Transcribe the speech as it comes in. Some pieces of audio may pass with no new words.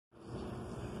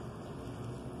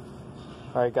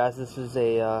Alright guys, this is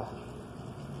a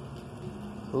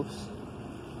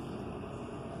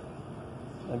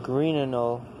green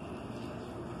anole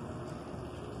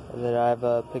that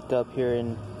I've picked up here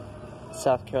in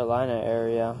South Carolina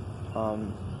area,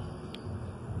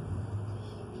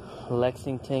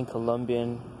 Lexington,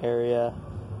 Columbian area,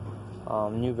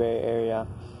 Newberry area,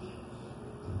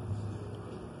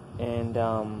 and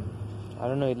I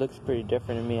don't know, he looks pretty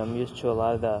different to me. I'm used to a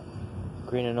lot of the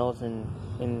green anoles in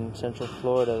Central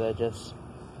Florida that just,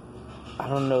 I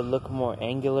don't know, look more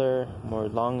angular, more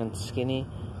long and skinny.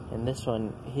 And this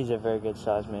one, he's a very good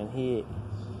size, man. He's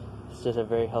just a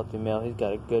very healthy male. He's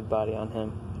got a good body on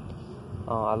him.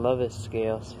 I love his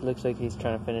scales. He looks like he's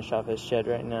trying to finish off his shed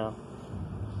right now.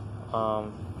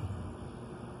 But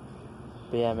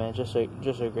yeah, man, just a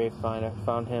great find. I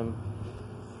found him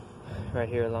right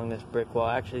here along this brick wall.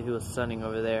 Actually, he was sunning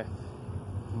over there,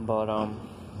 but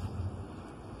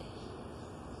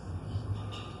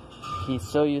he's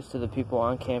so used to the people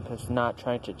on campus not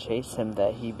trying to chase him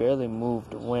that he barely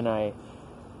moved when I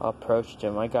approached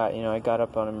him. I got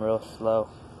up on him real slow,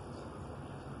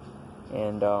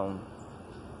 and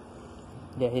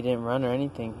yeah, he didn't run or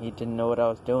anything. He didn't know what I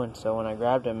was doing. So when I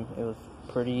grabbed him, it was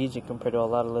pretty easy compared to a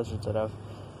lot of lizards that I've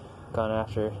gone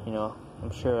after. You know,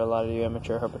 I'm sure a lot of you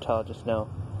amateur herpetologists know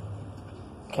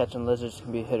catching lizards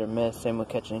can be hit or miss. Same with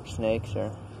catching snakes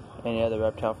or any other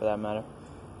reptile for that matter.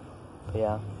 But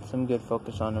yeah, some good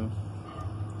focus on him.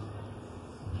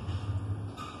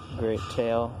 Great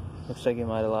tail. Looks like he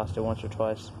might have lost it once or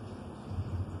twice.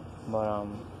 But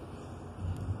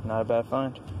not a bad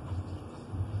find.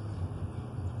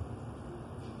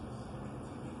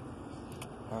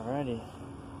 Alrighty.